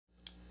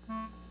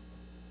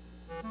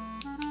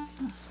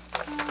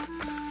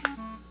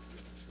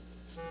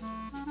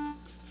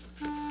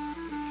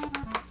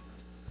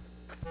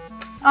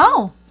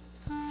Oh,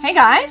 hey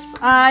guys,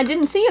 I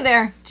didn't see you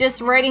there. Just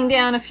writing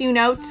down a few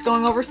notes,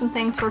 going over some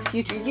things for a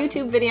future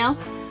YouTube video.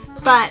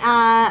 But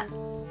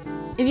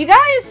if you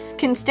guys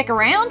can stick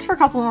around for a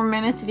couple more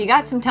minutes, if you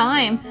got some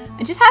time,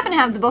 I just happen to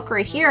have the book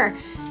right here.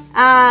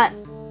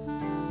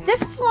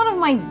 This is one of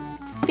my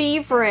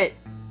favorite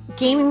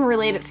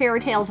gaming-related fairy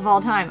tales of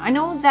all time. I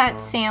know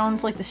that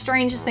sounds like the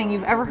strangest thing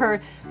you've ever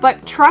heard,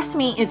 but trust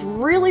me, it's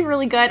really,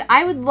 really good.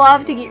 I would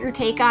love to get your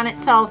take on it,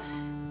 so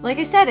like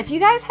I said, if you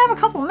guys have a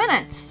couple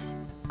minutes,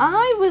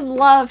 I would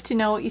love to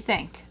know what you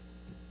think.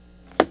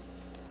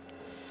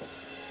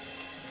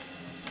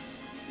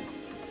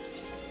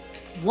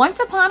 Once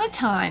upon a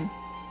time,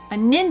 a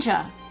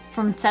ninja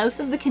from south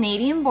of the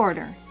Canadian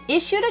border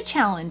issued a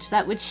challenge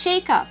that would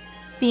shake up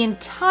the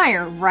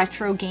entire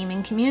retro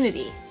gaming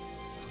community.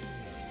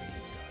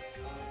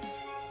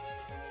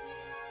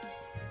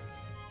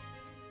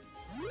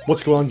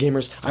 What's going on,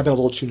 gamers? I've been a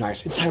little too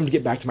nice. It's time to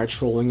get back to my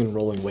trolling and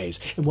rolling ways.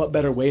 And what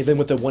better way than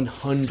with the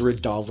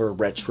 $100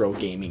 retro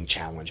gaming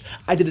challenge?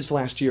 I did this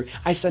last year.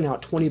 I sent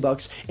out 20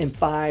 bucks and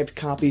 5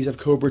 copies of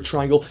Cobra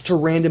Triangle to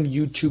random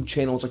YouTube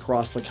channels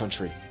across the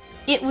country.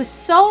 It was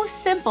so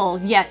simple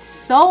yet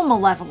so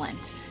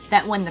malevolent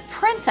that when the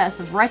princess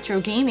of retro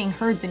gaming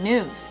heard the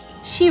news,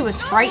 she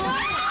was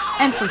frightened,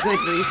 and for good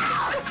reason.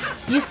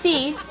 You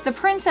see, the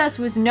princess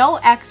was no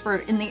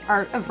expert in the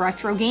art of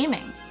retro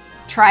gaming.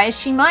 Try as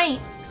she might,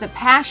 the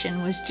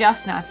passion was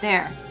just not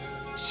there.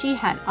 She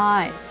had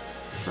eyes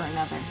for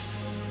another.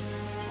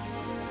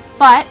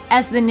 But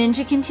as the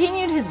ninja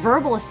continued his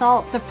verbal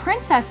assault, the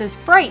princess's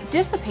fright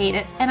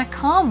dissipated and a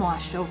calm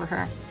washed over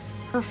her.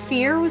 Her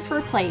fear was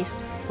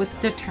replaced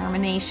with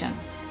determination.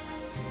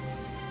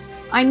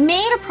 I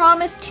made a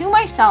promise to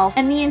myself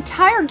and the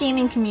entire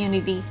gaming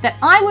community that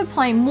I would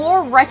play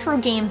more retro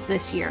games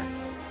this year.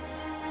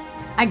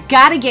 I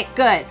gotta get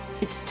good.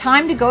 It's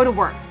time to go to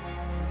work.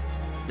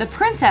 The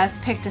princess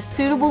picked a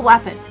suitable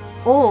weapon,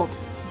 old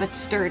but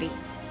sturdy.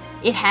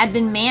 It had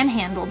been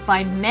manhandled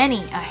by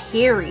many a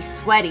hairy,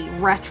 sweaty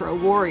retro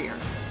warrior.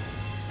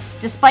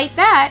 Despite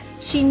that,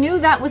 she knew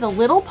that with a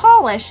little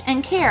polish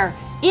and care,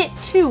 it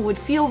too would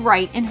feel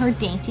right in her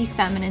dainty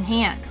feminine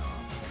hands.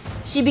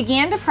 She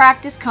began to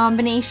practice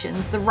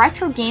combinations the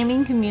retro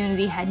gaming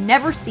community had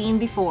never seen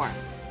before.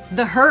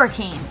 The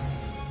hurricane,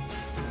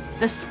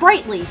 the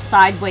sprightly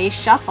sideways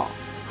shuffle,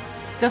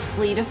 the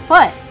fleet of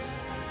foot,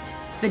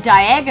 the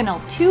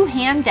diagonal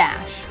two-hand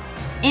dash,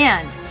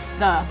 and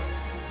the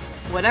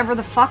whatever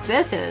the fuck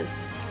this is.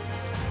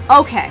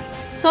 Okay,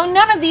 so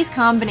none of these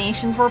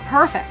combinations were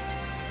perfect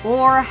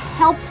or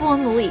helpful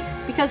in the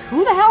least, because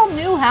who the hell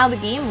knew how the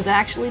game was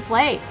actually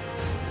played?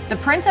 The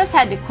princess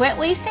had to quit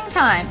wasting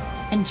time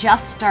and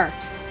just start.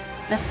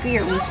 The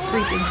fear was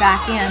creeping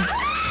back in.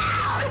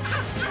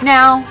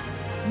 Now,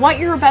 what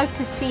you're about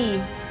to see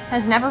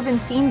has never been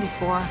seen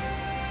before,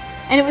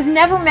 and it was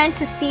never meant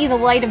to see the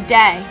light of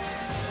day.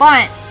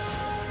 But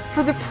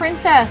for the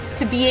princess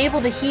to be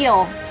able to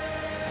heal,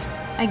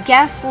 I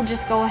guess we'll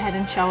just go ahead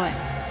and show it.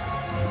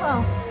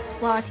 Well,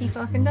 la-ti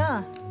fucking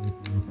da.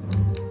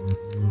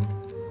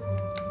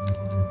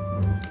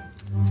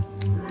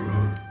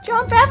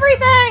 Jump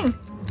everything!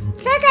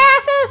 Kick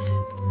asses!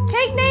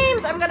 Take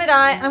names! I'm gonna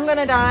die. I'm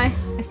gonna die.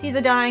 I see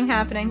the dying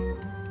happening.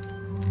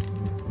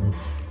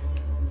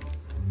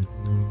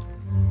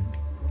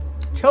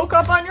 Choke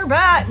up on your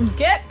bat and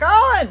get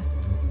going!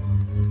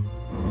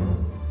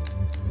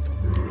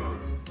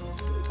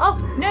 Oh,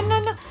 no,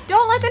 no, no.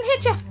 Don't let them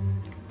hit you.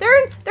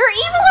 They're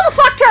evil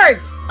little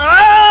fucktards!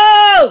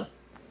 Oh!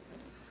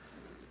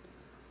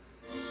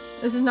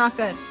 This is not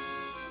good.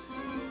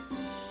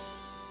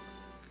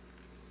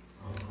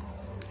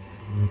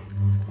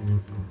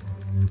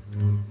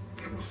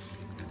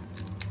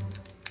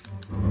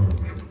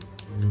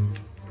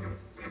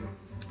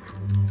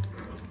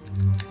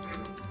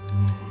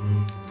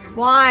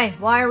 Why?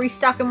 Why are we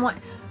stuck in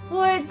one?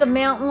 Would the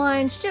mountain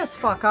lions just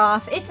fuck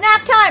off? It's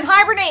nap time!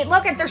 Hibernate!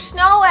 Look at there's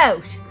snow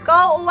out!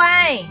 Go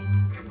away!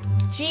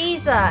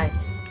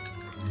 Jesus!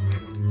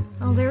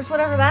 Oh, there's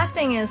whatever that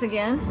thing is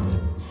again.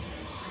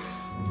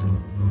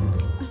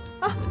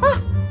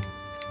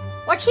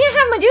 Why can't I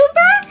have my dude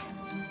back?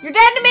 You're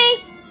dead to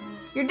me!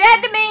 You're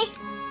dead to me!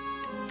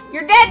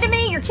 You're dead to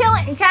me! You're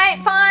killing...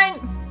 Okay, fine.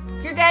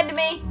 You're dead to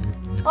me.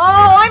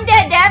 Oh, I'm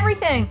dead to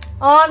everything!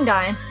 Oh, I'm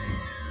dying.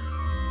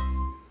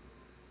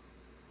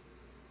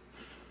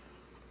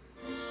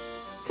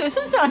 This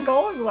is not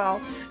going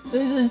well.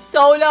 This is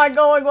so not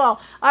going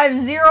well. I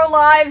have 0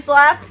 lives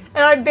left,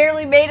 and I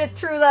barely made it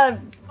through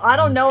the, I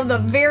don't know, the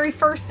very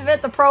first of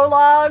it, the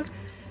prologue.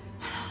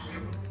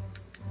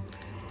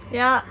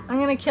 Yeah, I'm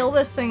gonna kill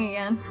this thing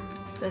again.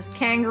 This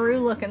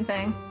kangaroo-looking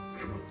thing.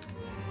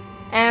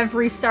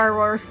 Every Star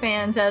Wars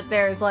fans out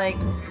there is like,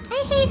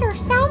 I hate her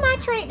so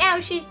much right now.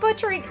 She's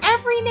butchering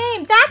every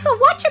name. That's a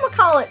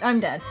whatchamacallit.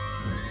 I'm dead.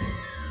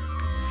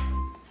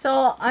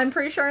 So, I'm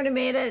pretty sure I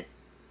made it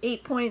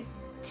 8.0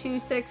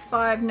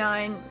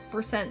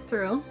 0.2659%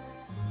 through.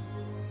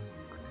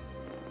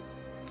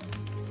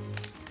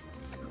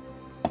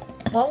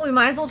 Well, we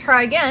might as well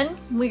try again.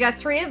 We got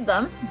 3 of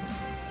them.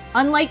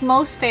 Unlike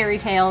most fairy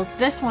tales,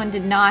 this one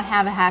did not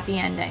have a happy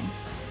ending.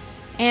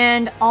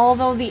 And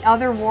although the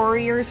other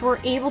warriors were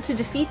able to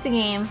defeat the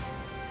game,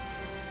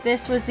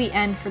 this was the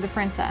end for the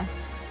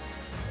princess.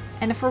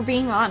 And if we're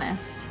being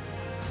honest,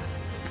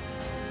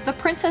 the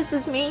princess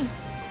is me.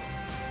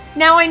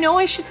 Now I know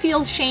I should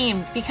feel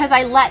ashamed because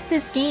I let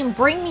this game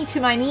bring me to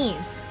my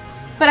knees,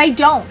 but I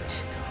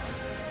don't.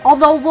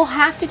 Although we'll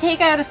have to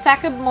take out a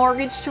second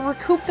mortgage to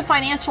recoup the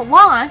financial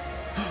loss.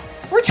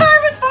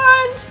 Retirement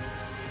fund!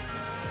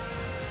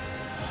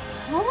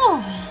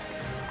 Oh,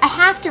 I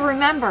have to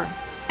remember,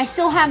 I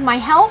still have my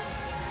health,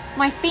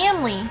 my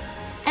family,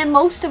 and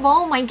most of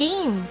all, my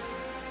games.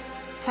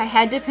 If I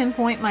had to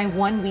pinpoint my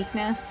one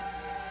weakness,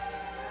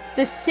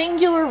 the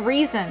singular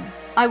reason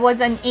I was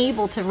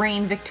unable to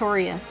reign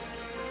victorious,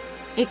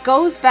 it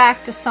goes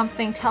back to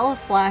something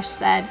Telesplash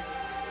said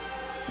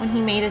when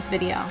he made his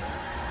video.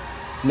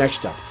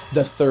 Next up,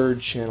 the 3rd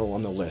channel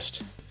on the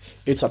list.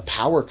 It's a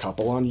power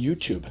couple on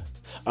YouTube.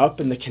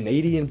 Up in the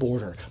Canadian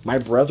border, my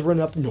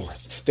brethren up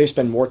north, they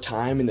spend more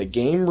time in the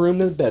game room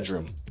than the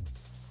bedroom.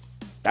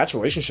 That's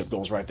relationship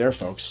goals right there,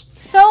 folks.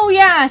 So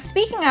yeah,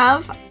 speaking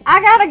of,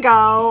 I gotta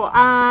go.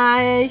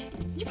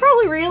 You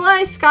probably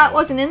realized Scott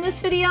wasn't in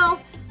this video.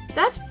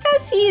 That's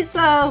because he's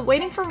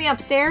waiting for me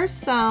upstairs,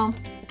 so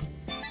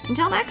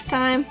until next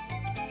time,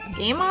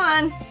 game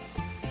on.